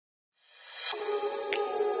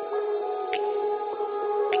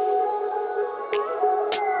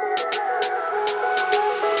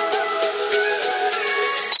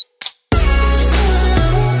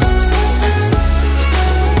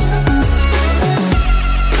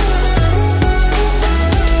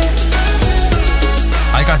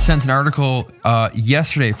got sent an article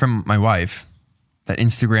yesterday from my wife that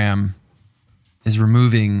Instagram is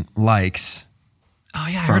removing likes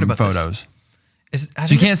I heard from about photos. This.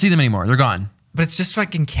 So you can't see them anymore. They're gone. But it's just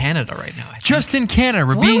like in Canada right now. Just in Canada,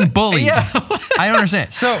 we're being bullied. Yeah. I don't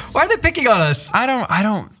understand. So why are they picking on us? I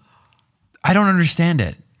don't understand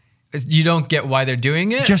it. You don't get why they're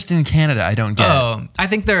doing it? Just in Canada, I don't get it. I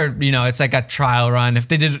think they're, it's like a trial run. If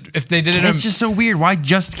they did it It's just so weird. Why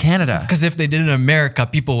just Canada? Because if they did it in America,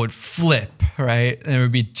 people would flip, right? And it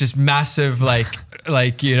would be just massive,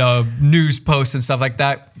 news posts and stuff like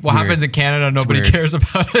that. What Weird. happens in Canada, nobody cares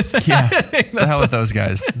about it. Yeah, the hell with those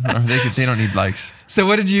guys. They don't need likes.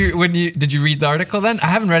 So did you read the article then? I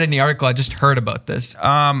haven't read any article. I just heard about this.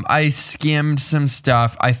 I skimmed some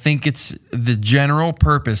stuff. I think it's the general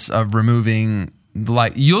purpose of removing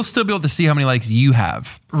you'll still be able to see how many likes you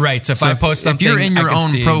have. Right. So if I post something, if you're in your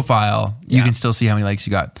own profile, you can still see how many likes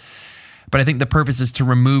you got. But I think the purpose is to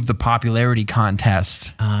remove the popularity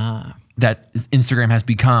contest that Instagram has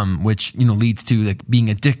become, which leads to being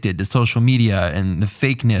addicted to social media and the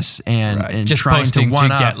fakeness and just trying to one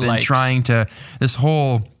get up likes. and trying to this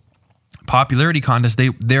whole popularity contest.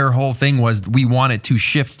 Their whole thing was we want it to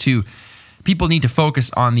shift to people need to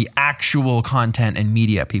focus on the actual content and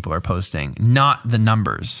media people are posting, not the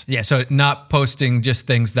numbers. Yeah, so not posting just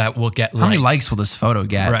things that will get likes. How many likes will this photo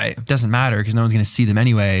get? Right. It doesn't matter because no one's going to see them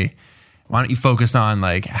anyway. Why don't you focus on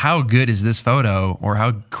how good is this photo or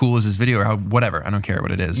how cool is this video or how whatever. I don't care what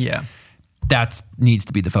it is. Yeah. That needs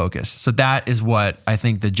to be the focus. So that is what I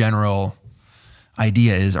think the general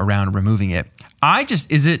idea is around removing it.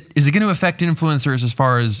 Is it going to affect influencers as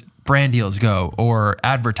far as brand deals go or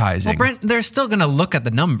advertising? Well, they're still going to look at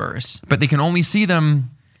the numbers. But they can only see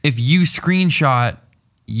them if you screenshot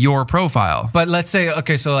your profile. But let's say,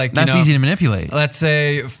 that's easy to manipulate. Let's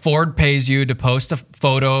say Ford pays you to post a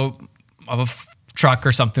photo of a truck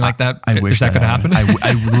or something like that. I wish that could happen.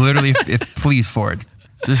 I literally, please Ford,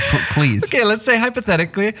 just please. Okay, let's say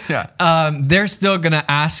hypothetically, they're still going to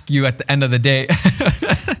ask you at the end of the day.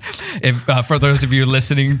 If for those of you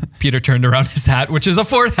listening, Peter turned around his hat, which is a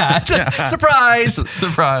Ford hat. Surprise!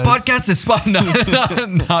 Surprise! Podcast is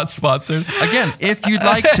not sponsored. Again, if you'd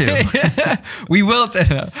like to, we will.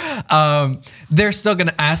 They're still going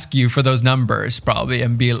to ask you for those numbers probably,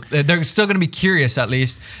 and they're still going to be curious at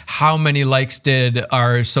least how many likes did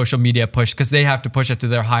our social media push because they have to push it to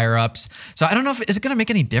their higher ups. So I don't know if is it going to make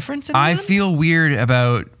any difference. I feel weird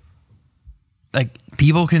about.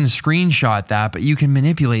 People can screenshot that, but you can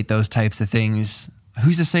manipulate those types of things.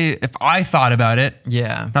 Who's to say if I thought about it?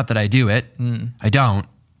 Yeah. Not that I do it. I don't.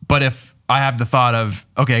 But if I have the thought of,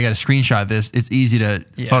 okay, I got to screenshot this, it's easy to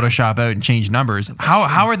Photoshop out and change numbers.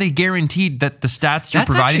 How are they guaranteed that the stats you're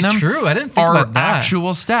providing them true. I didn't think about that.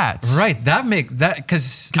 Actual stats? Right.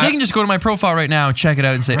 Because they can just go to my profile right now, check it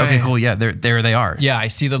out, and say, okay, cool, yeah, there they are. Yeah, I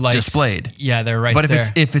see the likes displayed. Yeah, they're right there.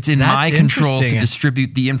 But if it's in my control to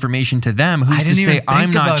distribute the information to them, who's to say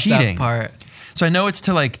I'm not cheating? So I know it's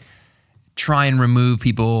to try and remove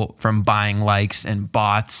people from buying likes and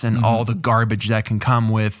bots and all the garbage that can come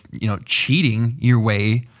with, cheating your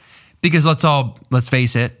way. Because let's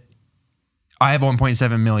face it, I have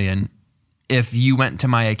 1.7 million. If you went to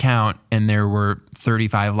my account and there were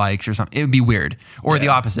 35 likes or something, it would be weird. Or the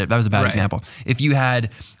opposite. That was a bad example. If you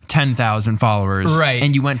had 10,000 followers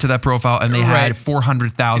and you went to that profile and they had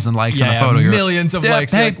 400,000 likes on a photo. Millions of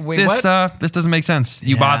likes. Hey, this doesn't make sense.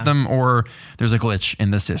 You bought them or there's a glitch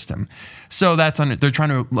in the system. So they're trying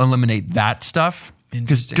to eliminate that stuff.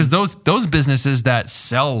 Because those businesses that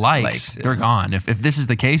sell likes they're gone. If this is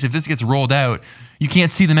the case, if this gets rolled out, you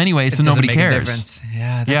can't see them anyway, so nobody cares.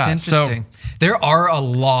 Yeah, that's interesting. There are a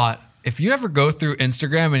lot. If you ever go through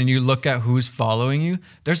Instagram and you look at who's following you,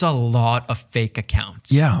 there's a lot of fake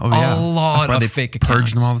accounts. Yeah, a lot of fake accounts.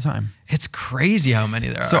 Purge them all the time. It's crazy how many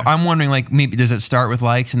there are. So I'm wondering, maybe does it start with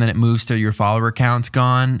likes and then it moves to your follower count's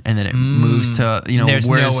gone, and then it moves to There's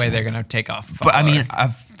no way they're gonna take off. But I mean,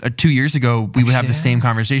 2 years ago we would have the same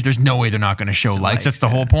conversation. There's no way they're not going to show likes. That's the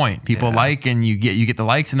whole point. People like, and you get the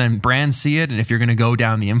likes, and then brands see it. And if you're going to go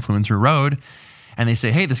down the influencer road, and they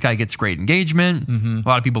say, hey, this guy gets great engagement. A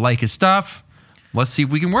lot of people like his stuff. Let's see if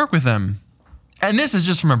we can work with him. And this is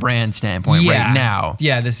just from a brand standpoint right now.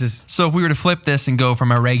 Yeah, this is... So if we were to flip this and go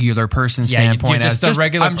from a regular person standpoint,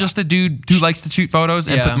 I'm just a dude who likes to shoot photos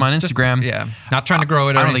and put them on Instagram. Not trying to grow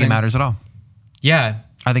it or I don't think it matters at all. Yeah.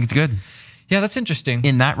 I think it's good. Yeah, that's interesting.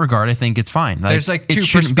 In that regard, I think it's fine. There's two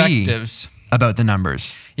perspectives about the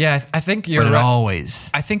numbers. Yeah, I think you're right. But it right. always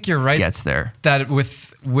I think you're right. Gets there. That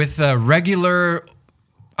with a regular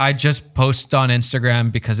I just post on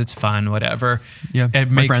Instagram because it's fun, whatever. Yeah,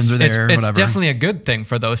 my friends are there, it's whatever. definitely a good thing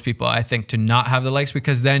for those people, I think, to not have the likes,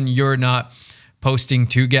 because then you're not posting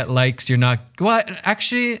to get likes. You're not, well,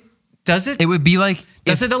 actually, does it? It would be like,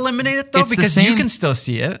 does it eliminate it though? Because you can still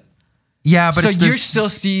see it. Yeah, but so you still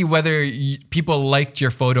see whether people liked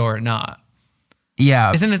your photo or not.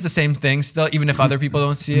 Yeah. Isn't it the same thing still, even if other people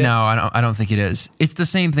don't see it? No, I don't think it is. It's the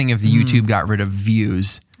same thing if YouTube got rid of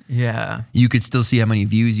views. Yeah. You could still see how many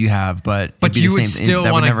views you have, but you would still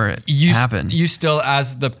want to never happen. You still,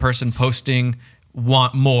 as the person posting,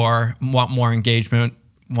 want more engagement,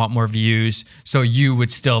 want more views. So you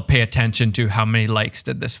would still pay attention to how many likes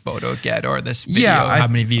did this photo get, or this video, how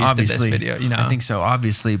many views did this video, you know? I think so,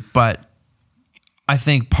 obviously. But I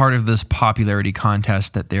think part of this popularity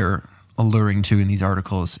contest that they're alluring to in these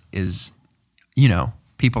articles is, you know,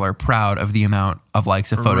 people are proud of the amount of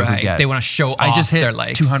likes a photo could get. They want to show off their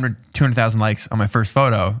likes. 200,000 likes on my first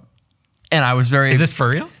photo. And I was very... Is this for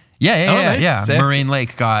real? Yeah. Sick. Moraine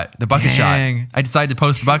Lake got the bucket shot. I decided to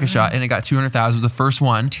post the bucket shot, and it got 200,000. It was the first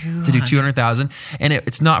one to do 200,000. And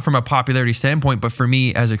it's not from a popularity standpoint, but for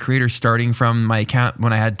me as a creator, starting from my account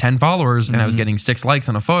when I had 10 followers and I was getting 6 likes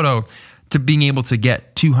on a photo, to being able to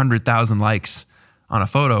get 200,000 likes on a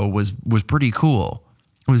photo was pretty cool.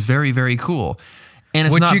 It was very, very cool. And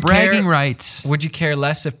it's not bragging rights. Would you care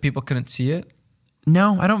less if people couldn't see it?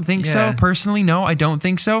 No, I don't think so. Personally, no, I don't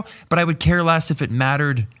think so. But I would care less if it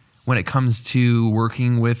mattered when it comes to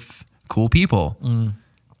working with cool people.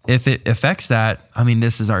 If it affects that, I mean,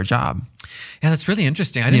 this is our job. Yeah, that's really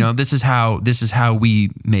interesting. This is how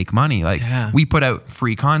we make money. Like we put out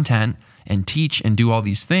free content and teach and do all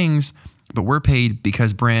these things, but we're paid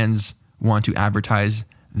because brands want to advertise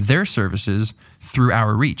their services through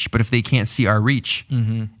our reach. But if they can't see our reach,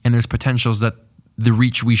 and there's potentials that the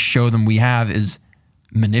reach we show them we have is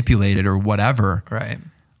manipulated or whatever. Right.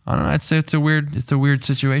 I don't know. It's a weird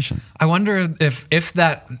situation. I wonder if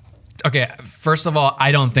that. Okay, first of all,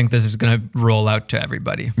 I don't think this is going to roll out to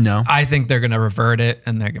everybody. No, I think they're going to revert it,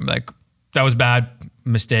 and they're going to be like, "That was bad,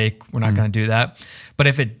 mistake. We're not going to do that." But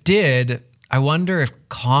if it did, I wonder if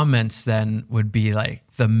comments then would be like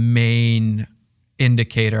the main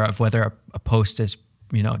indicator of whether a post is,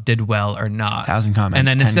 did well or not. 1,000 comments, and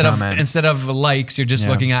then 10 comments. instead of likes, you're just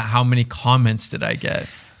looking at how many comments did I get,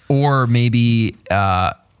 or maybe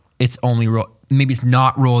it's only maybe it's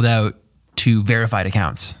not rolled out to verified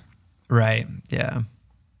accounts. Right. Yeah.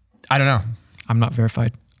 I don't know. I'm not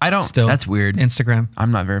verified. I don't. Still. That's weird. Instagram.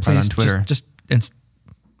 I'm not verified on Twitter. Just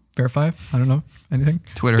verify. I don't know anything.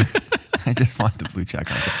 Twitter. I just want the blue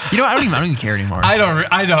check on Twitter. You know what? I don't even care anymore. I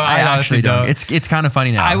actually don't. It's kind of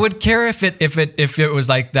funny now. I would care if it was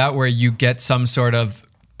like that, where you get some sort of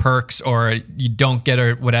perks or you don't get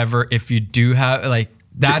or whatever if you do have like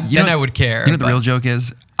that. Then I would care. You know what the real joke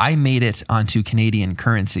is? I made it onto Canadian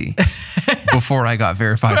currency before I got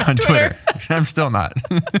verified on Twitter. I'm still not.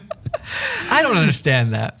 I don't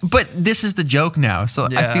understand that. But this is the joke now. So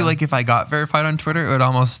I feel like if I got verified on Twitter, it would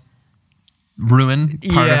almost ruin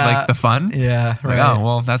part of like the fun. Yeah. Right. Like, oh,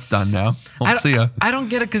 well, that's done now. We'll see ya. I don't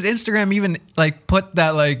get it because Instagram even like put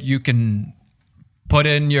that like you can put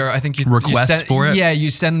in your, I think you request for it. Yeah, you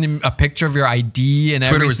send them a picture of your ID and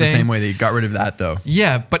everything. Twitter was the same way. They got rid of that though.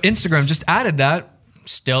 Yeah, but Instagram just added that.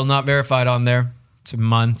 Still not verified on there. It's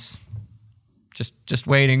months. Just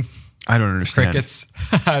waiting. I don't understand. Crickets.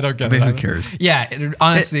 I don't get it. Who cares? Yeah,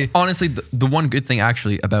 honestly. Honestly, the one good thing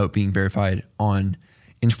actually about being verified on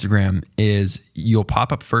Instagram is you'll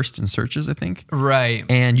pop up first in searches, I think. Right.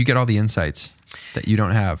 And you get all the insights that you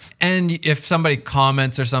don't have. And if somebody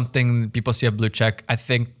comments or something, people see a blue check, I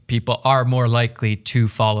think people are more likely to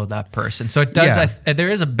follow that person. So it does, there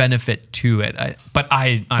is a benefit to it. But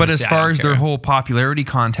as far as their whole popularity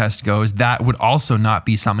contest goes, that would also not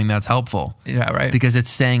be something that's helpful. Yeah, right. Because it's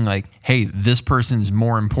saying like, hey, this person's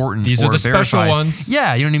more important. These are the special ones.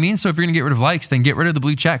 Yeah, you know what I mean? So if you're going to get rid of likes, then get rid of the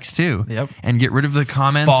blue checks too. Yep. And get rid of the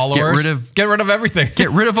comments. Followers. Get rid of everything. Get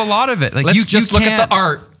rid of a lot of it. Like Let's just look at the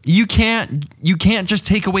art. You can't just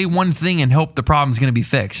take away one thing and hope the problem's going to be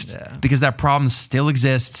fixed because that problem still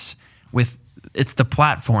exists it's the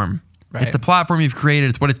platform. Right. It's the platform you've created.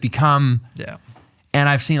 It's what it's become. Yeah. And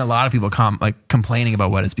I've seen a lot of people complaining about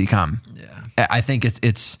what it's become. Yeah. I think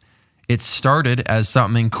it started as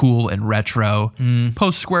something cool and retro.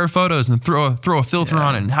 Post square photos and throw a filter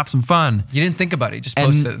on it and have some fun. You didn't think about it. You just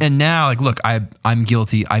post it. And now, like, look, I'm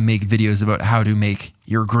guilty. I make videos about how to make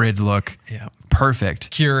your grid look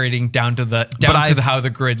perfect. Curating down to how the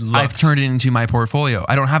grid looks. I've turned it into my portfolio.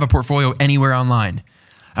 I don't have a portfolio anywhere online.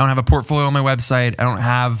 I don't have a portfolio on my website. I don't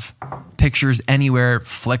have pictures anywhere.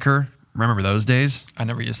 Flickr. Remember those days? I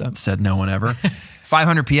never used that. Said no one ever.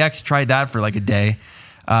 500px, tried that for like a day.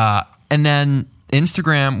 And then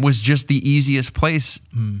Instagram was just the easiest place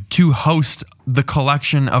to host the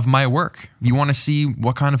collection of my work. You want to see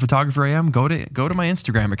what kind of photographer I am? Go to my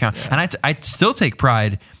Instagram account. Yeah. And I still take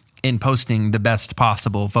pride in posting the best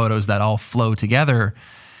possible photos that all flow together.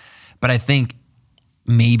 But I think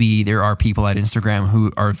maybe there are people at Instagram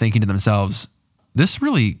who are thinking to themselves, this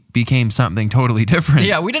really became something totally different.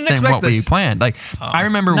 Yeah, we didn't than expect what we planned. Like, I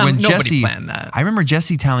remember when Jesse planned that. I remember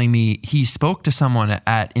Jesse telling me he spoke to someone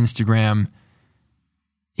at Instagram.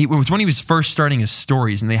 It was when he was first starting his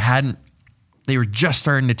stories, and they were just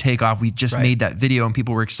starting to take off. We just made that video and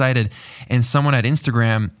people were excited. And someone at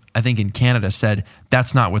Instagram, I think in Canada, said,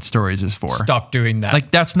 that's not what stories is for. Stop doing that.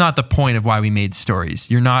 Like, that's not the point of why we made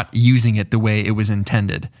stories. You're not using it the way it was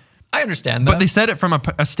intended. I understand that. But they said it from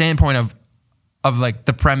a standpoint of like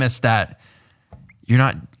the premise that you're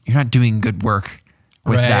not doing good work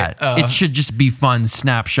with that. It should just be fun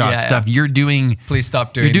snapshot stuff. Yeah. You're doing. Please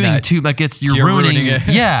stop doing that. You're doing too, like you're ruining it.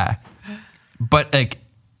 Yeah. But like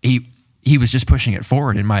he was just pushing it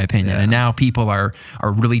forward, in my opinion. Yeah. And now people are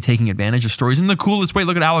really taking advantage of stories in the coolest way.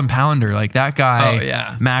 Look at Alan Palander. Like, that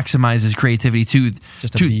guy maximizes creativity to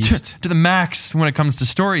the max when it comes to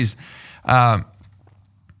stories.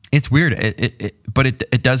 It's weird, but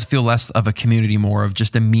it does feel less of a community, more of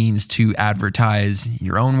just a means to advertise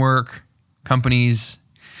your own work, companies.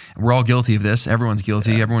 We're all guilty of this. Everyone's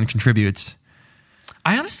guilty. Yeah. Everyone contributes.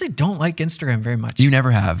 I honestly don't like Instagram very much. You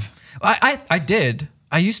never have. I did.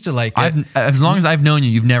 I used to like it. As long as I've known you,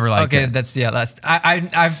 you've never liked it. Okay,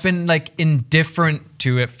 I've been like indifferent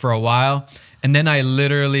to it for a while, and then I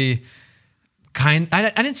literally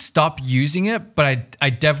I didn't stop using it, but I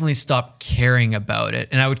definitely stopped caring about it.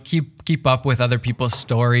 And I would keep up with other people's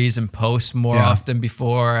stories and post more often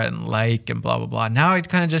before, and and blah, blah, blah. Now I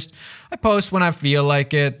kind of I post when I feel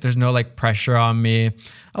like it. There's no like pressure on me.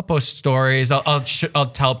 I'll post stories. I'll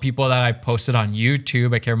tell people that I posted on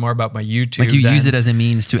YouTube. I care more about my YouTube. Like, you use it as a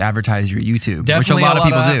means to advertise your YouTube, which a lot of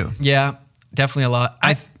people do. Yeah, definitely a lot.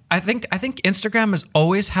 I think Instagram has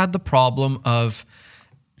always had the problem of,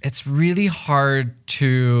 it's really hard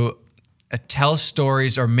to tell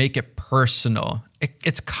stories or make it personal.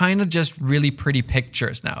 It's kind of just really pretty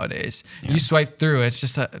pictures nowadays. Yeah. You swipe through, it's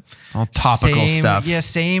just all topical stuff. Yeah,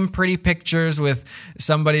 same pretty pictures with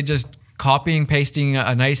somebody just copying, pasting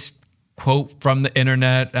a nice quote from the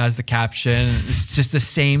internet as the caption. It's just the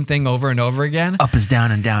same thing over and over again. Up is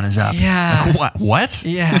down and down is up. Yeah. Like, what?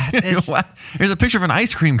 Yeah. There's a picture of an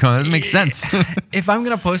ice cream cone. That doesn't make sense. If I'm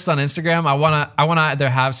gonna post on Instagram, I wanna either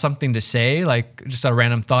have something to say, like just a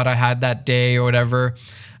random thought I had that day or whatever.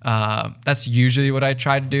 That's usually what I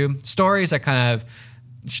try to do. Stories, I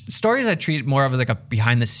treat more of as like a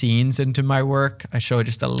behind the scenes into my work. I show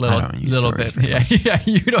just a little bit. Yeah,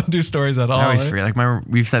 you don't do stories at all. I always forget. Like,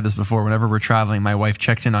 we've said this before. Whenever we're traveling, my wife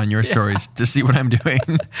checks in on your stories to see what I'm doing,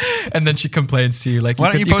 and then she complains to you like,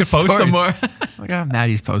 "Why don't you post some more?" Like,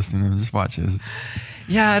 Maddie's posting them. Just watch his.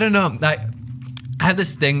 Yeah, I don't know. I have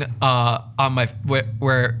this thing on my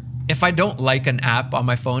where if I don't like an app on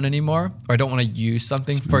my phone anymore, or I don't want to use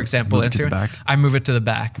something, for example, Instagram, I move it to the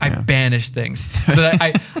back. Yeah. I banish things. So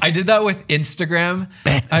that I did that with Instagram.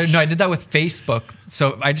 I did that with Facebook.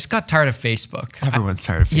 So I just got tired of Facebook. Everyone's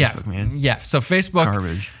tired of Facebook, man. Yeah. So Facebook,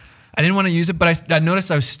 garbage. I didn't want to use it, but I noticed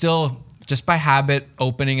I was still, just by habit,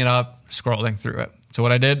 opening it up, scrolling through it. So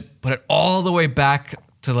what I did, put it all the way back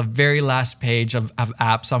to the very last page of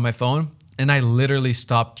apps on my phone. And I literally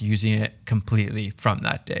stopped using it completely from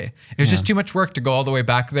that day. It was just too much work to go all the way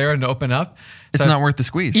back there and open up. It's not worth the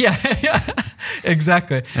squeeze. Yeah,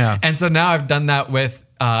 exactly. Yeah. And so now I've done that with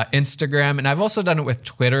Instagram, and I've also done it with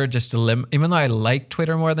Twitter, just to limit. Even though I like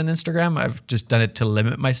Twitter more than Instagram, I've just done it to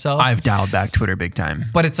limit myself. I've dialed back Twitter big time,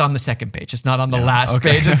 but it's on the second page. It's not on the last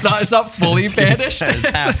page. It's not fully banished.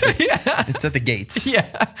 It's at the gates. Yeah.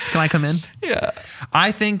 Can I come in? Yeah.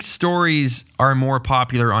 I think stories are more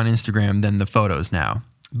popular on Instagram than the photos now,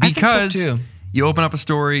 because I think so too. You open up a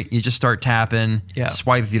story, you just start tapping,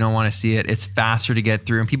 swipe if you don't want to see it. It's faster to get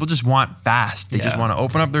through, and people just want fast. They just want to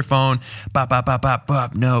open up their phone, bop, bop, bop, bop,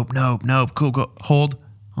 bop, nope, cool, hold.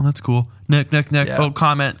 Oh, that's cool. Nick. Oh,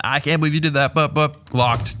 comment. I can't believe you did that. Bup,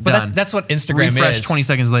 locked, but done. That's what Instagram is. Refresh 20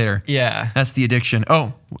 seconds later. Yeah. That's the addiction.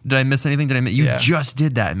 Oh, did I miss anything? You just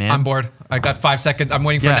did that, man. I'm bored. I got 5 seconds. I'm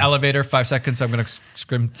waiting for an elevator. 5 seconds. So I'm going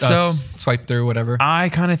to swipe through, whatever. I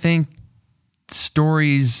kind of think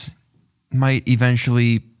stories might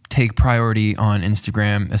eventually take priority on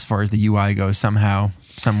Instagram as far as the UI goes somehow,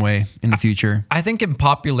 some way in the future. I think in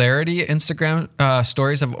popularity, Instagram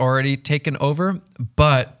stories have already taken over.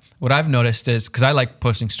 But what I've noticed is, because I like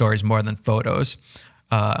posting stories more than photos,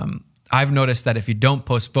 I've noticed that if you don't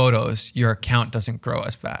post photos, your account doesn't grow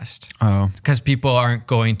as fast. Oh. Because people aren't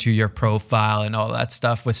going to your profile and all that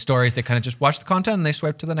stuff. With stories, they kind of just watch the content and they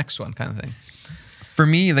swipe to the next one kind of thing. For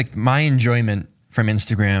me, like my enjoyment from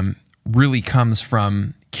Instagram really comes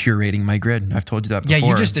from curating my grid. I've told you that before. Yeah,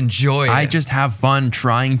 you just enjoy it. I just have fun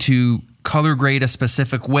trying to color grade a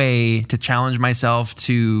specific way to challenge myself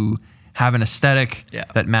to have an aesthetic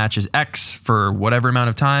that matches X for whatever amount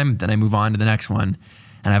of time. Then I move on to the next one.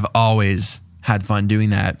 And I've always had fun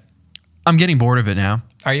doing that. I'm getting bored of it now.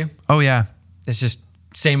 Are you? Oh, yeah. It's just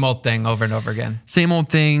same old thing over and over again. Same old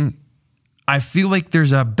thing. I feel like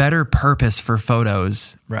there's a better purpose for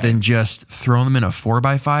photos than just throwing them in a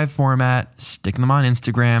 4x5 format, sticking them on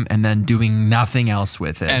Instagram, and then doing nothing else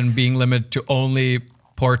with it. And being limited to only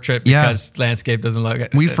portrait because landscape doesn't look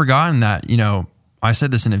it. We've forgotten that, you know, I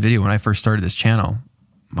said this in a video when I first started this channel,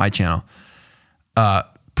 my channel.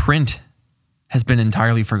 Print has been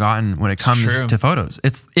entirely forgotten when it comes to photos.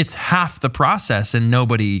 It's half the process and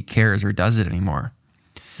nobody cares or does it anymore.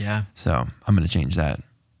 Yeah. So I'm going to change that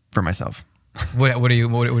for myself. What are you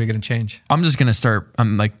going to change? I'm just going to start,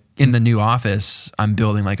 I'm like in the new office, I'm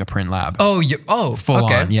building like a print lab. Full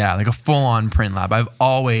on. Yeah. Like a full on print lab. I've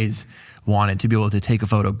always wanted to be able to take a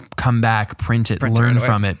photo, come back, print it, learn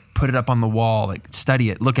from it, put it up on the wall, like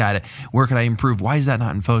study it, look at it. Where could I improve? Why is that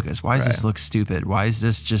not in focus? Why does this look stupid? Why does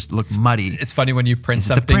this just look muddy? It's funny when you print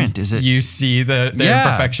something, the print? Is it, you see the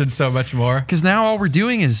imperfections so much more. Because now all we're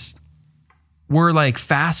doing is we're like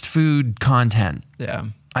fast food content. Yeah.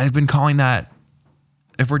 I've been calling that,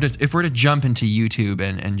 if we're to jump into YouTube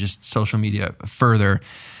and just social media further,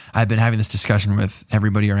 I've been having this discussion with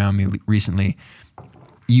everybody around me recently.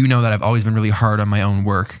 You know that I've always been really hard on my own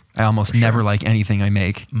work. I almost never like anything I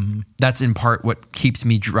make. Mm-hmm. That's in part what keeps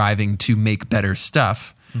me driving to make better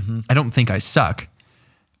stuff. Mm-hmm. I don't think I suck,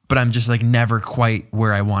 but I'm just like never quite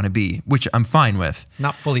where I want to be, which I'm fine with.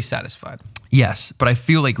 Not fully satisfied. Yes, but I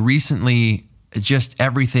feel like recently just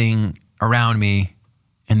everything around me,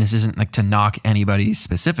 and this isn't like to knock anybody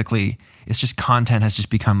specifically, it's just content has just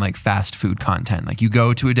become like fast food content. Like you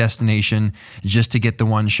go to a destination just to get the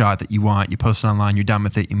one shot that you want. You post it online, you're done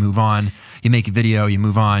with it, you move on. You make a video, you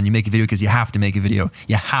move on. You make a video because you have to make a video.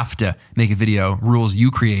 You have to make a video. Rules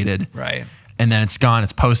you created. Right. And then it's gone,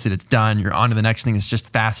 it's posted, it's done. You're on to the next thing. It's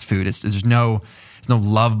just fast food. There's no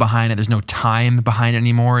love behind it. There's no time behind it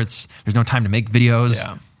anymore. There's no time to make videos.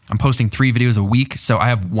 Yeah. I'm posting 3 videos a week, so I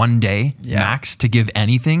have 1 day max to give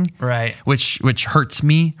anything. Right. Which hurts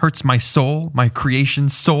me, hurts my soul, my creation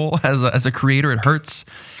soul as a creator. It hurts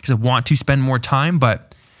because I want to spend more time,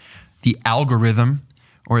 but the algorithm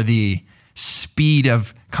or the speed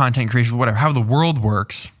of content creation, whatever, how the world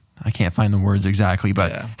works, I can't find the words exactly,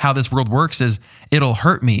 but how this world works is it'll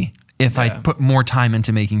hurt me if I put more time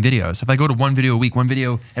into making videos. If I go to 1 video a week, 1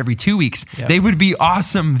 video every 2 weeks, they would be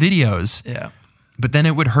awesome videos. Yeah. But then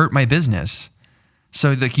it would hurt my business.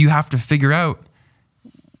 So like you have to figure out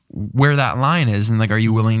where that line is, and like, are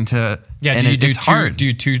you willing to? Yeah. And do you do it's two? Hard. Do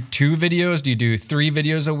you do 2 videos? Do you do 3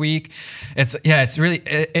 videos a week? It's really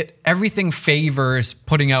everything favors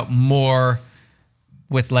putting out more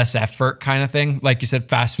with less effort, kind of thing. Like you said,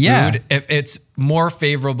 fast food. Yeah. It's more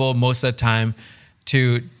favorable most of the time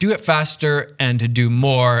to do it faster and to do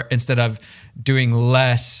more instead of doing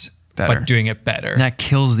less. Better. But doing it better. And that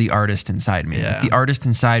kills the artist inside me. Yeah. Like the artist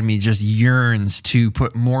inside me just yearns to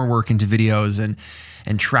put more work into videos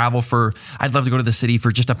and travel for, I'd love to go to the city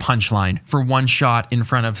for just a punchline, for 1 shot in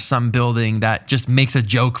front of some building that just makes a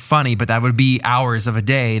joke funny, but that would be hours of a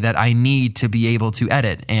day that I need to be able to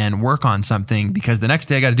edit and work on something because the next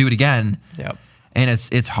day I got to do it again. Yep. And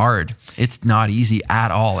it's hard. It's not easy at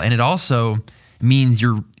all. And it also means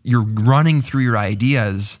you're running through your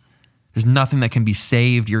ideas. There's nothing that can be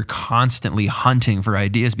saved. You're constantly hunting for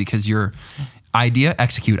ideas because your idea,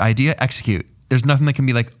 execute. There's nothing that can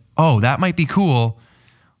be like, oh, that might be cool.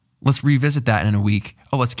 Let's revisit that in a week.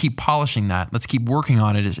 Oh, let's keep polishing that. Let's keep working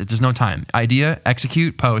on it. There's no time. Idea,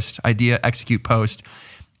 execute, post. Idea, execute, post.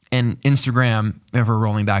 And Instagram, if we're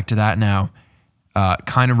rolling back to that now,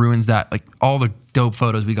 kind of ruins that. Like all the dope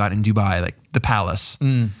photos we got in Dubai, like the palace. I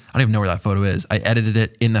don't even know where that photo is. I edited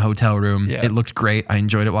it in the hotel room. Yeah. It looked great. I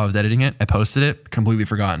enjoyed it while I was editing it. I posted it, completely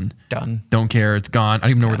forgotten. Done. Don't care. It's gone. I don't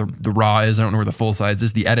even know where the raw is. I don't know where the full size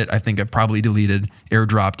is. The edit, I think I probably deleted,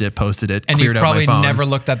 airdropped it, posted it, and cleared you've out my phone. probably never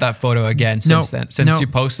looked at that photo again since then. Since you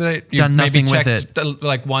posted it, you done maybe nothing checked with it.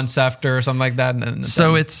 Like once after or something like that. And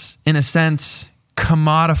so it's, in a sense,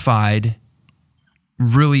 commodified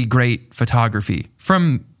really great photography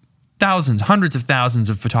from thousands, hundreds of thousands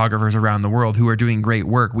of photographers around the world who are doing great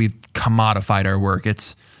work. We've commodified our work.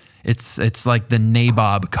 It's like the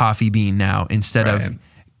nabob coffee bean now instead of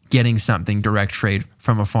getting something direct trade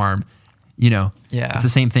from a farm. It's the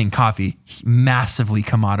same thing. Coffee, massively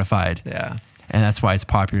commodified. Yeah. And that's why it's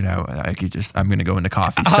popular now. I'm going to go into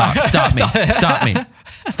coffee. Stop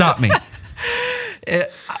me.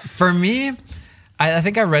 For me, I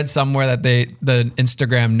think I read somewhere that the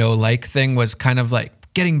Instagram no like thing was kind of like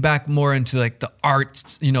getting back more into like the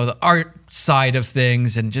art, the art side of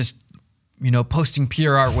things, and just, posting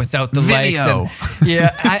pure art without the Video.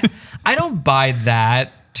 likes. And, I don't buy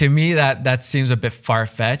that. To me, that seems a bit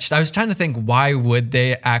far-fetched. I was trying to think, why would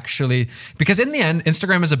they actually? Because in the end,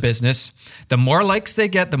 Instagram is a business. The more likes they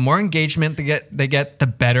get, the more engagement they get, the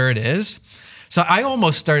better it is. So I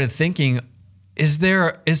almost started thinking, is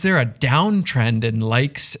there a downtrend in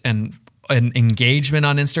likes and engagement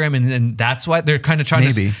on Instagram, and that's why they're kind of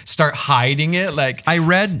trying to start hiding it? Like, I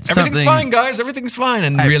read something, everything's fine, guys, everything's fine,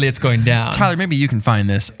 and really it's going down. Tyler, maybe you can find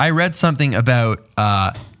this. I read something about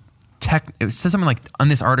it says something like on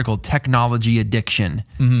this article, technology addiction,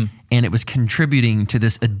 and it was contributing to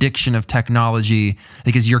this addiction of technology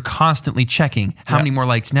because you're constantly checking how many more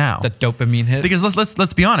likes now. The dopamine hit. Because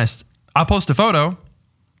let's be honest, I'll post a photo,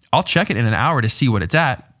 I'll check it in an hour to see what it's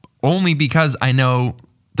at, only because I know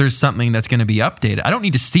there's something that's going to be updated. I don't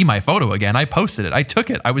need to see my photo again. I posted it. I took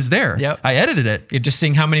it. I was there. Yep. I edited it. You're just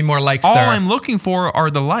seeing how many more likes All there are. I'm looking for are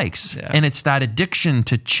the likes. Yeah. And it's that addiction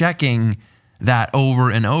to checking that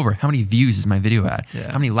over and over. How many views is my video at?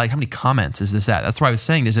 Yeah. How many likes? How many comments is this at? That's why I was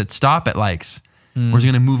saying, does it stop at likes? Or is it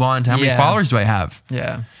going to move on to how many followers do I have?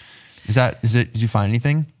 Yeah. Did you find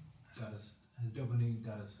anything? Has dopamine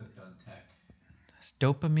got us hooked on tech? Has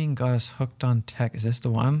dopamine got us hooked on tech? Is this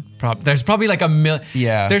the one? There's probably like a million.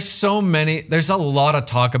 Yeah. There's so many. There's a lot of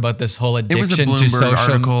talk about this whole addiction to social. It was a Bloomberg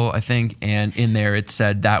article, I think, and in there it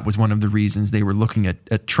said that was one of the reasons they were looking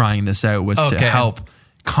at trying this out, was to help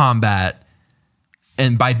combat,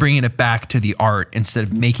 and by bringing it back to the art instead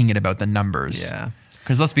of making it about the numbers. Yeah.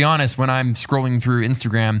 Because let's be honest, when I'm scrolling through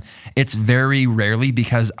Instagram, it's very rarely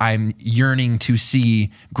because I'm yearning to see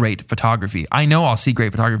great photography. I know I'll see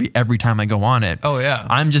great photography every time I go on it. Oh, yeah.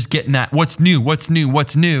 I'm just getting that, what's new?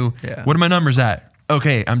 Yeah. What are my numbers at?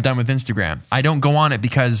 Okay, I'm done with Instagram. I don't go on it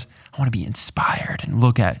because I want to be inspired and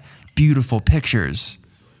look at beautiful pictures.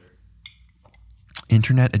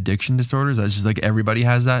 Internet addiction disorders? That's just like everybody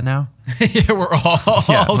has that now? Yeah, we're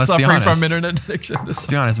all suffering from internet addiction disorders. Let's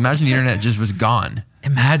be honest. Imagine the internet just was gone.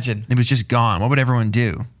 Imagine. It was just gone. What would everyone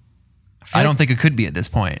do? I don't think it could be at this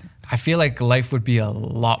point. I feel like life would be a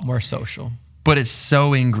lot more social. But it's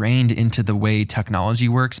so ingrained into the way technology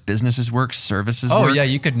works, businesses work, services work. Oh, yeah,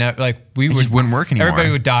 you could never, just wouldn't work anymore.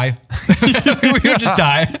 Everybody would die. We would just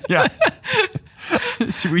die. Yeah.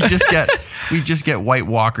 So we just get White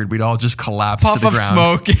Walkered. We'd all just collapse Puff to the of ground.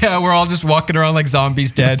 smoke. Yeah, we're all just walking around like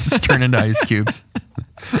zombies dead. Just turn into ice cubes.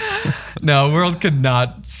 No, world could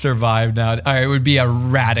not survive now. All right, it would be a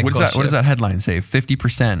radical shift. What does that headline say?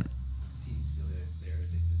 50%.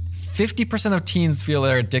 50% of teens feel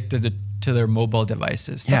they're addicted to their mobile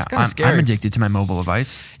devices. That's kind of scary. I'm addicted to my mobile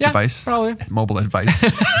device. Probably. Mobile advice.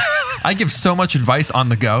 I give so much advice on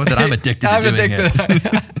the go that I'm addicted to doing it.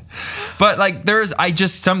 But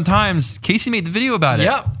sometimes, Casey made the video about it.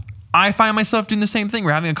 Yeah. I find myself doing the same thing.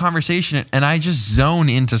 We're having a conversation and I just zone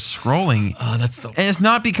into scrolling. Oh, and it's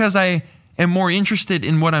not because I am more interested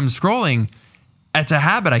in what I'm scrolling. It's a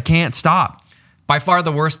habit. I can't stop. By far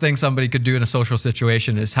the worst thing somebody could do in a social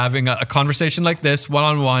situation is having a conversation like this,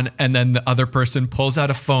 one-on-one, and then the other person pulls out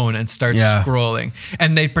a phone and starts scrolling.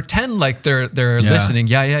 And they pretend like they're listening.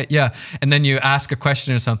 Yeah. And then you ask a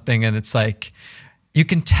question or something and it's like, you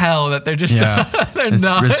can tell that they're just not.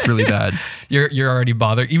 It's really bad. You're already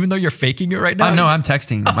bothered, even though you're faking it right now. No, I'm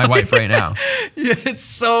texting my wife right now. Yeah, it's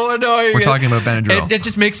so annoying. We're talking about Benadryl. It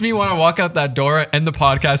just makes me want to walk out that door, end the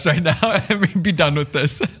podcast right now, and be done with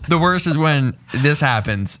this. The worst is when this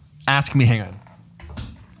happens. Ask me, hang on.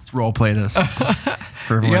 Let's role play this.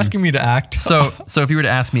 For everyone. You're asking me to act. So if you were to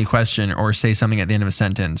ask me a question or say something at the end of a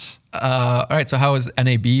sentence. All right. So how was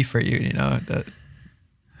NAB for you?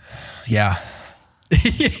 Yeah.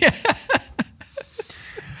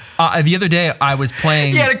 The other day I was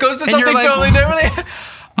playing. Yeah, it goes to something totally different.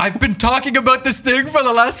 I've been talking about this thing for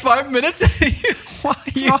the last 5 minutes.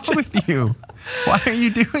 What's wrong with you? Why are you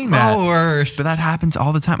doing that? Oh, worse. But that happens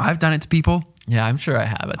all the time. I've done it to people. Yeah, I'm sure I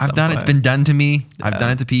have it. I've done it. It's been done to me. Yeah. I've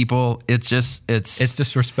done it to people. It's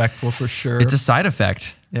disrespectful for sure. It's a side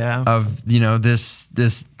effect. Yeah. Of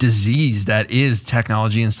this disease that is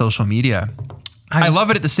technology and social media. I love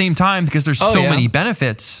it at the same time because there's so many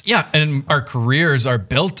benefits. Yeah, and our careers are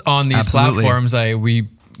built on these platforms. We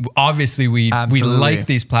like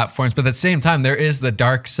these platforms, but at the same time, there is the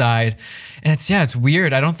dark side, and it's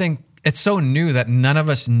weird. I don't think it's so new that none of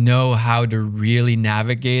us know how to really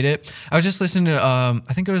navigate it. I was just listening to,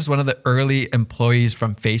 I think it was one of the early employees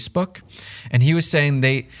from Facebook, and he was saying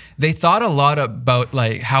they thought a lot about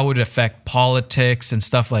like how it would affect politics and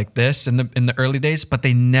stuff like this in the early days, but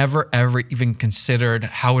they never ever even considered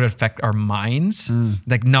how it would affect our minds.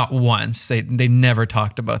 Like not once. They never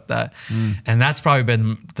talked about that. And that's probably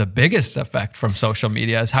been the biggest effect from social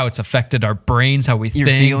media, is how it's affected our brains, how we think,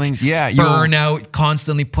 feelings, burnout,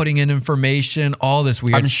 constantly putting in information, all this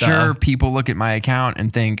weird stuff. I'm sure people look at my account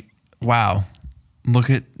and think, wow, look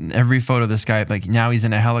at every photo of this guy. Like now he's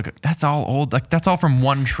in a helicopter. That's all old. Like that's all from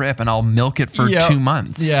one trip, and I'll milk it for 2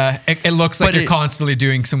 months. Yeah. It looks like you're constantly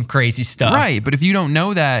doing some crazy stuff. Right. But if you don't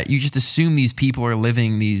know that, you just assume these people are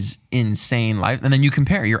living these insane lives, and then you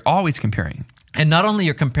compare. You're always comparing. And not only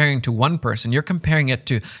you're comparing to one person, you're comparing it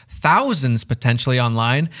to thousands potentially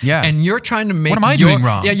online. Yeah. And you're trying to make what am I doing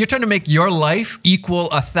wrong? Yeah, you're trying to make your life equal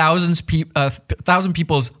 1,000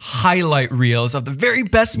 people's highlight reels of the very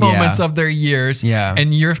best moments of their years. Yeah.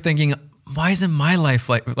 And you're thinking, why isn't my life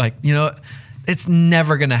like it's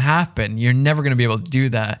never gonna happen. You're never gonna be able to do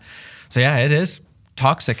that. So yeah, it is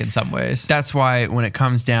toxic in some ways. That's why when it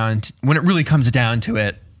really comes down to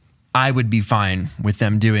it, I would be fine with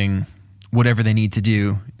them doing whatever they need to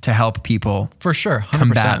do to help people, for sure, 100%.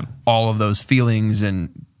 Combat all of those feelings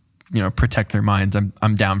and protect their minds.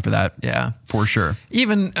 I'm down for that. Yeah, for sure.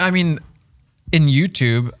 Even in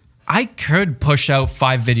YouTube, I could push out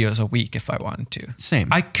 5 videos a week if I wanted to. Same.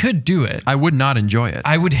 I could do it. I would not enjoy it.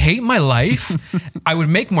 I would hate my life. I would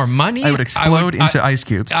make more money. I would explode into ice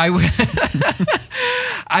cubes. I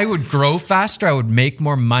would grow faster. I would make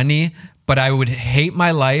more money. But I would hate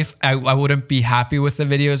my life. I wouldn't be happy with the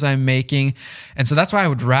videos I'm making. And so that's why I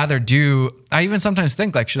would rather I even sometimes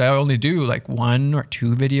think like, should I only do like 1 or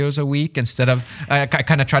 2 videos a week instead of, I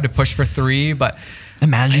kind of try to push for 3, but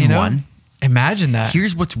imagine 1. Imagine that.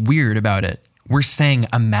 Here's what's weird about it. We're saying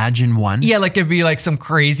imagine 1. Yeah, like it'd be like some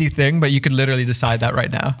crazy thing, but you could literally decide that right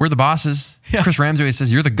now. We're the bosses. Yeah. Chris Ramsey says,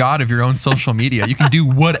 you're the god of your own social media. You can do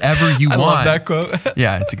whatever you want. I love that quote.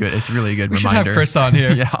 Yeah, it's a really good we reminder. Should have Chris on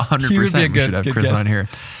here. Yeah, 100%. We should have Chris on here.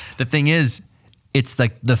 The thing is, it's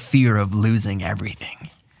like the fear of losing everything.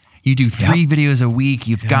 You do 3 videos a week.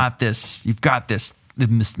 You've got this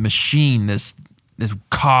machine, this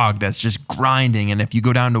cog that's just grinding. And if you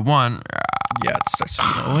go down to 1, it starts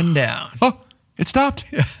slowing down. Oh, it stopped.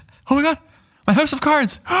 Yeah. Oh my God. My house of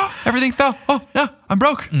cards. Everything fell. Oh, yeah. I'm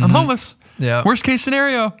broke. I'm homeless. Yeah. Worst case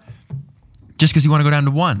scenario. Just because you want to go down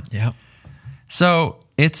to 1. Yeah. So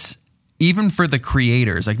it's even for the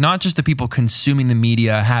creators, like not just the people consuming the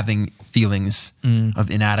media having feelings of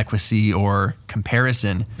inadequacy or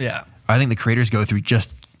comparison. Yeah. I think the creators go through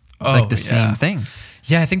just like the same thing.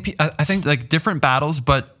 Yeah, I think like different battles,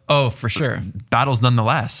 but for sure, battles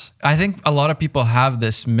nonetheless. I think a lot of people have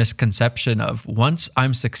this misconception of once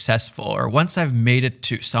I'm successful or once I've made it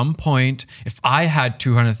to some point, if I had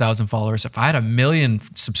 200,000 followers, if I had 1 million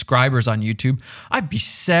subscribers on YouTube, I'd be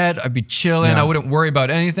set, I'd be chilling, I wouldn't worry about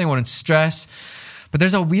anything, wouldn't stress. But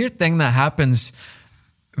there's a weird thing that happens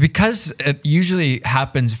because it usually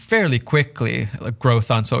happens fairly quickly, like growth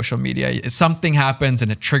on social media. Something happens and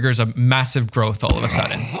it triggers a massive growth all of a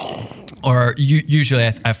sudden. Or usually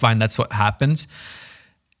I find that's what happens.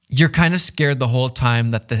 You're kind of scared the whole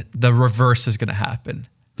time that the reverse is going to happen.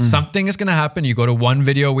 Something is going to happen. You go to 1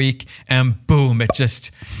 video a week and boom,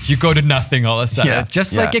 you go to nothing all of a sudden.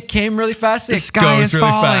 Like it came really fast, it goes really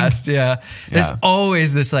fast. Yeah. There's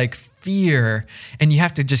always this like fear, and you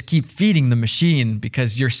have to just keep feeding the machine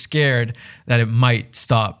because you're scared that it might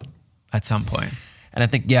stop at some point. And I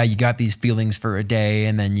think, you got these feelings for a day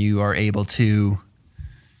and then you are able to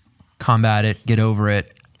combat it, get over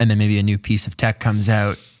it. And then maybe a new piece of tech comes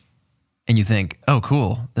out and you think, oh,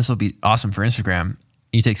 cool, this will be awesome for Instagram.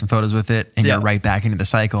 You take some photos with it and you're right back into the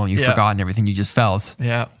cycle and you've forgotten everything you just felt.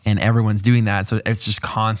 Yeah. And everyone's doing that. So it's just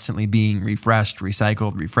constantly being refreshed,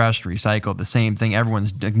 recycled, the same thing.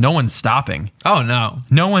 No one's stopping. Oh, no.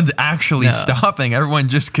 No one's actually stopping. Everyone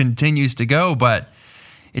just continues to go. But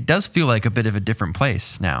it does feel like a bit of a different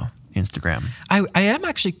place now, Instagram. I am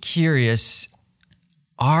actually curious,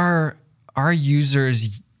 are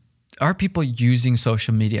people using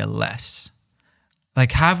social media less?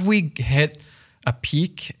 Like, have we hit a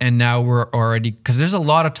peak and now we're already, because there's a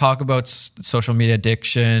lot of talk about social media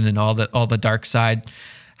addiction and all the dark side.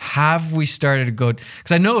 Have we started to go,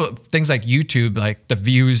 because I know things like YouTube, like the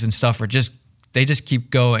views and stuff they just keep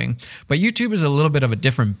going, but YouTube is a little bit of a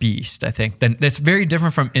different beast, I think. It's very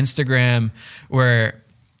different from Instagram, where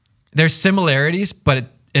there's similarities, but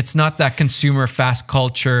it's not that consumer fast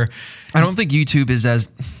culture. I don't think YouTube is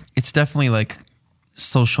it's definitely like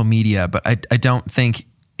social media, but I don't think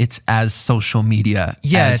it's as social media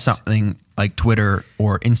as something like Twitter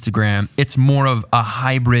or Instagram. It's more of a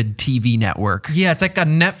hybrid TV network. Yeah, it's like a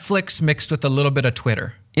Netflix mixed with a little bit of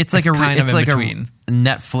Twitter. It's like a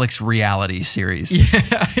Netflix reality series.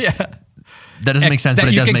 Yeah. That doesn't make sense, but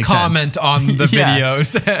it does make sense. You can comment on the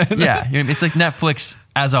videos. Yeah, it's like Netflix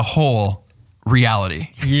as a whole reality.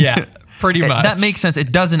 Yeah, pretty much. That makes sense.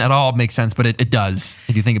 It doesn't at all make sense, but it does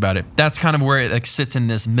if you think about it. That's kind of where it like sits in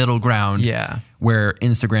this middle ground. Yeah, where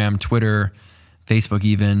Instagram, Twitter, Facebook,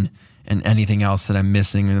 even, and anything else that I'm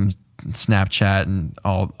missing, Snapchat, and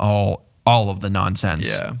all of the nonsense,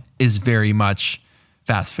 is very much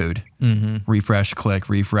fast food. Refresh, click,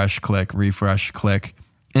 refresh, click, refresh, click,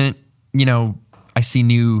 and I see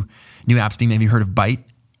new apps being. Have you heard of Byte?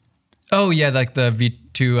 Oh yeah, like the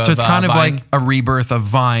V2 of So it's kind of Vine. like a rebirth of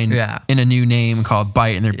Vine in a new name called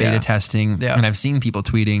Byte, and they're beta testing. Yeah. And I've seen people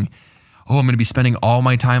tweeting, "Oh, I'm going to be spending all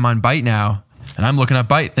my time on Byte now," and I'm looking at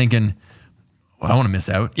Byte thinking, "Well, I don't want to miss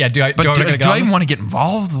out." Yeah, do I even want to get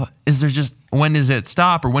involved? Is there just when does it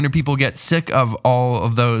stop, or when do people get sick of all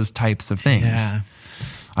of those types of things? Yeah,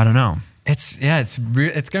 I don't know. It's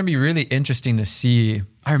going to be really interesting to see.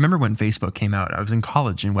 I remember when Facebook came out. I was in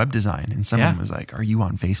college in web design, and someone was like, "Are you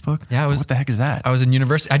on Facebook?" Yeah, what the heck is that? I was in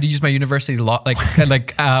university. I had to use my university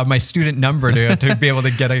my student number to be able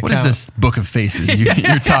to get a. What is this book of faces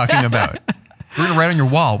you're talking about? We're gonna write on your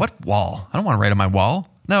wall. What wall? I don't want to write on my wall.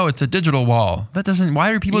 No, it's a digital wall. That doesn't.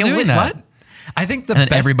 Why are people doing that? What? I think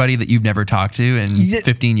everybody that you've never talked to in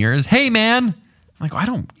 15 years. Hey, man. Like, I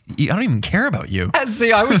don't even care about you.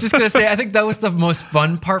 See, I was just going to say, I think that was the most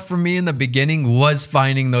fun part for me in the beginning was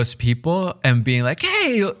finding those people and being like,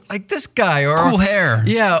 hey, like this guy. Or cool hair.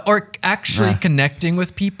 Yeah, or actually connecting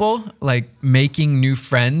with people, like making new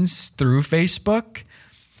friends through Facebook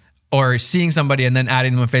or seeing somebody and then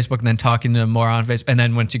adding them on Facebook and then talking to them more on Facebook. And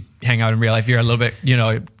then once you hang out in real life, you're a little bit,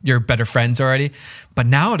 you're better friends already. But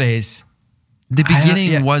nowadays... The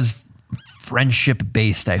beginning was... friendship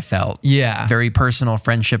based, I felt. Yeah. Very personal,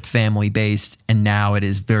 friendship, family based. And now it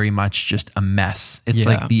is very much just a mess. It's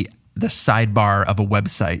like the sidebar of a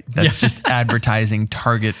website that's just advertising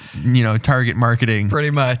target marketing. Pretty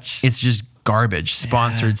much. It's just garbage,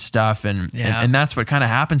 sponsored stuff. And that's what kind of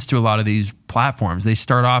happens to a lot of these platforms. They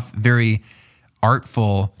start off very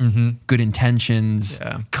artful, good intentions,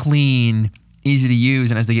 clean, easy to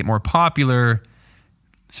use. And as they get more popular,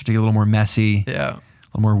 they start to get a little more messy, a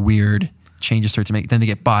little more weird. Changes start to make, then they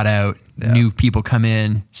get bought out, new people come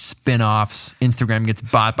in, spin-offs, Instagram gets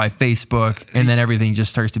bought by Facebook, and then everything just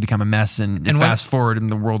starts to become a mess, and fast forward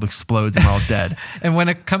and the world explodes and we're all dead. And when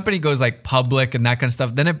a company goes like public and that kind of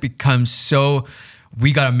stuff, then it becomes so,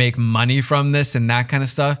 we got to make money from this and that kind of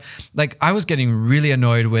stuff. Like I was getting really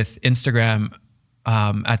annoyed with Instagram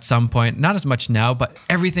at some point, not as much now, but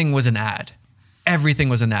everything was an ad. Everything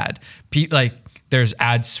was an ad. There's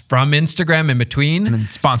ads from Instagram in between. And then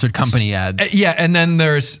sponsored company ads. Yeah, and then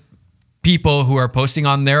there's people who are posting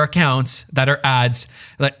on their accounts that are ads.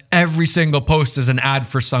 Like every single post is an ad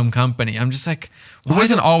for some company. I'm just like... It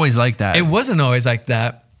wasn't always like that. It wasn't always like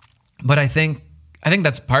that. But I think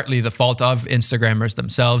that's partly the fault of Instagrammers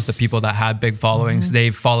themselves, the people that have big followings.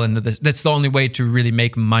 They've fallen into this. That's the only way to really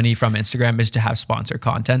make money from Instagram is to have sponsored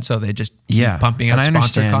content. So they just keep pumping out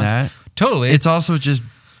sponsored content. That. Totally. It's also just...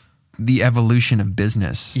 the evolution of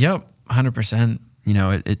business. Yep, 100%.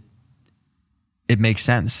 It makes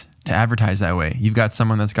sense to advertise that way. You've got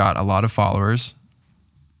someone that's got a lot of followers.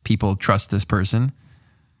 People trust this person.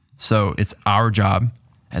 So it's our job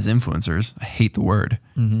as influencers. I hate the word.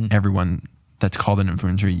 Everyone that's called an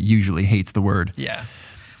influencer usually hates the word. Yeah.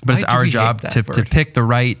 But it's our job to pick the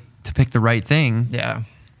right thing. Yeah.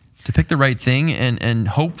 To pick the right thing and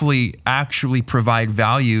hopefully actually provide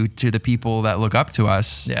value to the people that look up to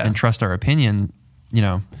us and trust our opinion,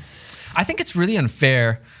 I think it's really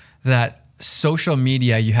unfair that social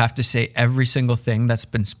media, you have to say every single thing that's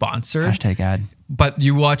been sponsored. # ad. But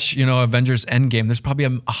you watch, Avengers Endgame, there's probably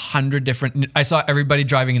 100 different... I saw everybody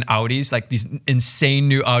driving in Audis, like these insane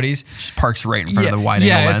new Audis. Just parks right in front of the wide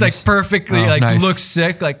angle lens. Yeah, it's like perfectly, looks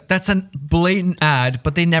sick. Like that's a blatant ad,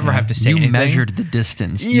 but they never have to say anything. You measured the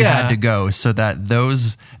distance you had to go so that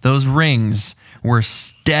those rings were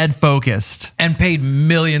stead focused. And paid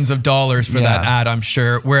millions of dollars for that ad, I'm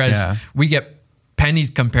sure. Whereas we get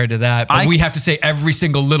pennies compared to that, but we have to say every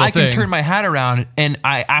single little thing. I can turn my hat around and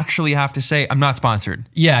I actually have to say I'm not sponsored.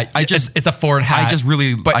 Yeah, it's a Ford hat. I just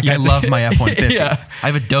really, I love my F-150. I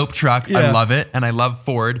have a dope truck. I love it, and I love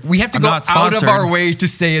Ford. We have to go out of our way to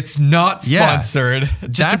say it's not sponsored.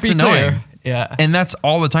 Just that's to be annoying. Clear. Yeah, and that's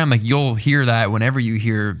all the time. Like you'll hear that whenever you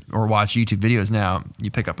hear or watch YouTube videos now.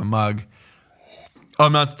 You pick up a mug.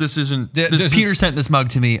 I'm not. This isn't. Peter sent this mug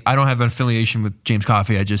to me. I don't have an affiliation with James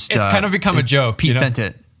Coffee. I just. It's kind of become a joke. Pete sent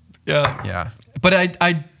it. Yeah. Yeah. But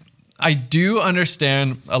I do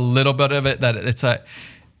understand a little bit of it, that it's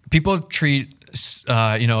people treat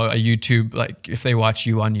a YouTube, like if they watch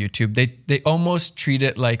you on YouTube, they almost treat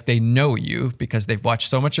it like they know you because they've watched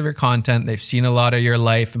so much of your content, they've seen a lot of your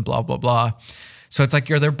life and blah blah blah. So it's like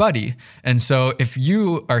you're their buddy. And so if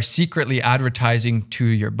you are secretly advertising to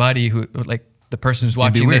your buddy, who like the person who's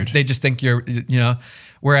watching, they just think you're,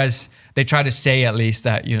 whereas they try to say at least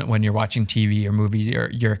that, when you're watching TV or movies,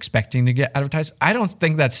 you're expecting to get advertised. I don't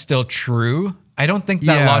think that's still true. I don't think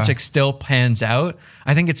that logic still pans out.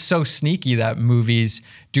 I think it's so sneaky that movies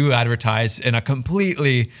do advertise in a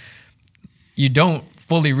completely, you don't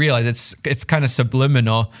fully realize it's kind of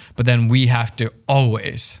subliminal, but then we have to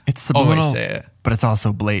always say it. But it's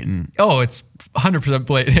also blatant. Oh, it's 100%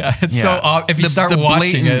 blatant. Yeah, it's so if you start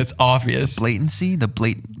watching it, it's obvious. The blatancy, the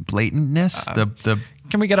blatantness, the.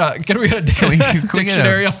 Can we get a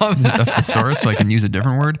dictionary on that? A thesaurus, so I can use a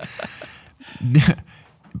different word.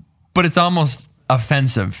 But it's almost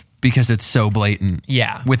offensive because it's so blatant.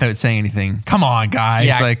 Yeah. Without saying anything. Come on, guys.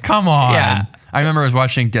 Yeah. Like, come on. Yeah. I remember I was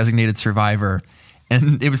watching Designated Survivor,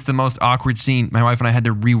 and it was the most awkward scene. My wife and I had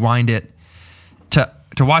to rewind it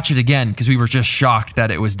to watch it again because we were just shocked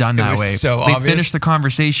that it was done that way. So they obvious. finished the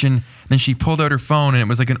conversation, then she pulled out her phone, and it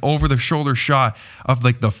was like an over-the-shoulder shot of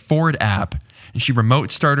like the Ford app, and she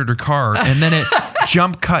remote started her car, and then it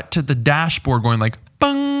jump cut to the dashboard going like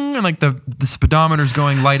bung, and like the speedometer's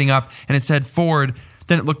going lighting up, and it said Ford.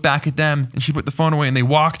 Then it looked back at them, and she put the phone away, and they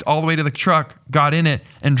walked all the way to the truck, got in it,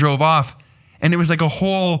 and drove off. And it was like a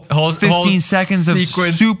whole 15 seconds of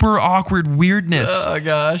super awkward weirdness. Oh,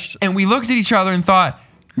 gosh. And we looked at each other and thought,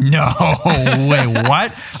 no, wait,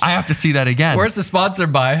 what? I have to see that again. Where's the sponsor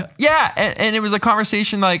by? Yeah, and it was a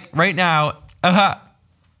conversation like, right now, cut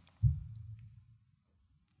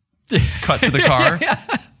to the car. Yeah.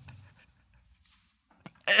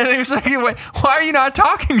 And it was like, why are you not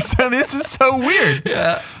talking? So this is so weird.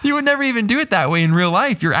 Yeah. You would never even do it that way in real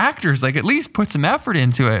life. You're actors. Like, at least put some effort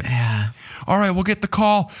into it. Yeah. All right, we'll get the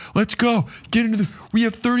call. Let's go. We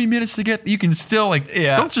have 30 minutes to get. You can still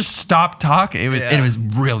don't just stop talking. It was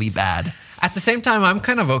really bad. At the same time, I'm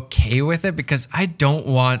kind of okay with it because I don't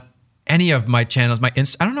want any of my channels, I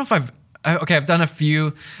don't know if I've done a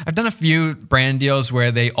few brand deals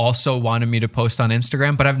where they also wanted me to post on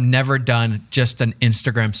Instagram, but I've never done just an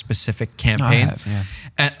Instagram specific campaign. I have, yeah.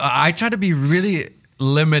 And I try to be really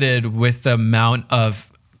limited with the amount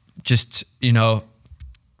of just,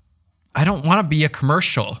 I don't want to be a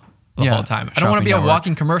commercial the whole time. I don't want to be a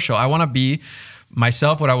walking commercial. I want to be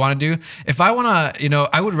myself, what I want to do. If I want to,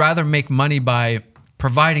 I would rather make money by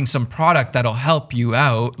providing some product that'll help you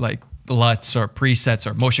out, like LUTs or presets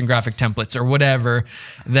or motion graphic templates or whatever,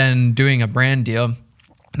 than doing a brand deal.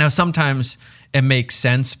 Now, sometimes it makes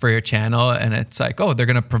sense for your channel and it's like, oh, they're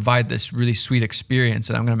going to provide this really sweet experience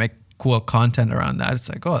and I'm going to make cool content around that. It's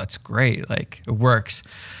like, oh, that's great. Like, it works.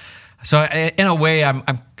 So in a way, I'm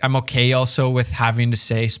okay also with having to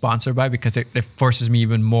say sponsored by, because it forces me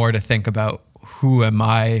even more to think about who am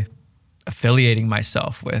I affiliating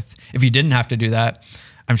myself with. If you didn't have to do that,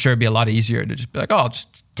 I'm sure it'd be a lot easier to just be like, oh, I'll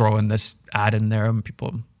just throw in this ad in there and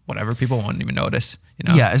people won't even notice.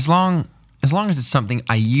 Yeah, as long as it's something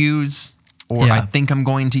I use or I think I'm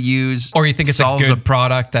going to use, or you think it's a good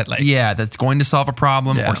product that that's going to solve a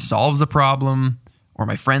problem or solves a problem, or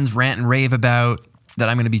my friends rant and rave about that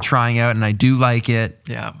I'm going to be trying out and I do like it.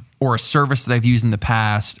 Yeah. Or a service that I've used in the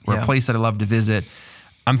past or a place that I love to visit.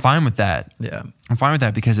 I'm fine with that. Yeah. I'm fine with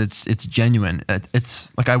that because it's genuine. It's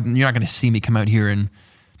like, you're not going to see me come out here and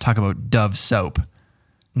talk about Dove soap.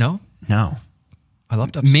 No. I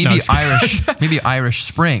love Dove. Maybe Irish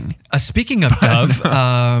Spring. Speaking of Dove,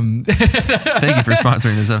 thank you for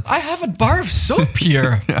sponsoring this up. I have a bar of soap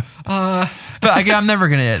here. But I'm never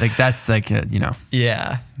gonna that's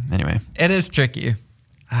Yeah. Anyway, it is tricky.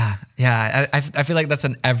 I feel like that's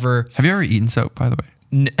an ever. Have you ever eaten soap, by the way?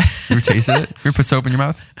 You ever tasted it? You ever put soap in your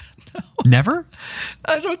mouth? No. Never?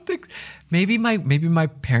 I don't think. Maybe my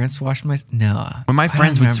parents washed my. No. When my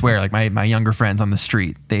friends would swear, like my younger friends on the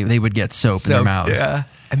street, they would get soap in their mouths. Yeah.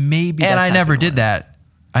 And I never did that.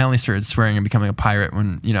 I only started swearing and becoming a pirate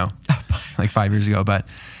when, like 5 years ago. But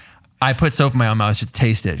I put soap in my own mouth just to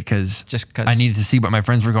taste it because I needed to see what my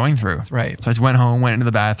friends were going through. Right. So I just went home, went into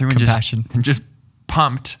the bathroom and just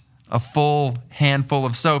pumped a full handful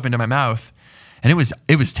of soap into my mouth. And it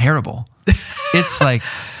was terrible. It's like,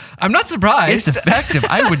 I'm not surprised. It's effective.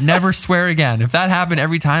 I would never swear again. If that happened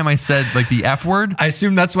every time I said like the F word. I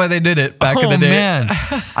assume that's why they did it back in the day. Oh man,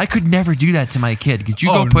 I could never do that to my kid. Could you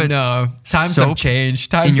go put times have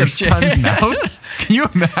changed. Times in your have changed. son's mouth? Can you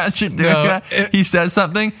imagine doing that? He says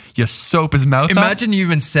something, you soap his mouth Imagine you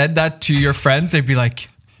even said that to your friends. They'd be like,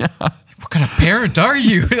 what kind of parent are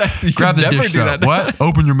you? You grab the dish soap. What?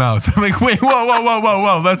 Open your mouth. I'm like, wait,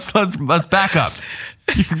 whoa. Let's back up.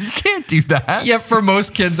 You can't do that. Yeah, for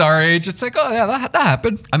most kids our age, it's like, oh yeah, that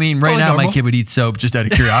happened. I mean, right now normal. My kid would eat soap just out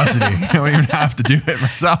of curiosity. I don't even have to do it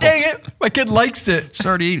myself. Dang it, my kid likes it. She's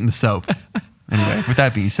already eating the soap. Anyway, with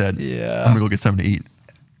that being said, I'm gonna go get something to eat.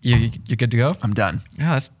 You good to go? I'm done.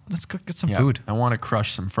 Yeah, let's go get some food. I want to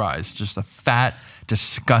crush some fries. Just a fat,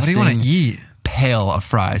 disgusting. What do you want to eat? Pail of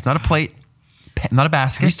fries, not a plate, not a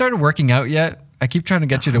basket. Have you started working out yet? I keep trying to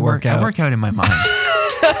get you to work out. I work out in my mind.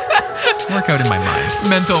 Work out in my mind.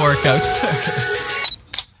 Mental workouts.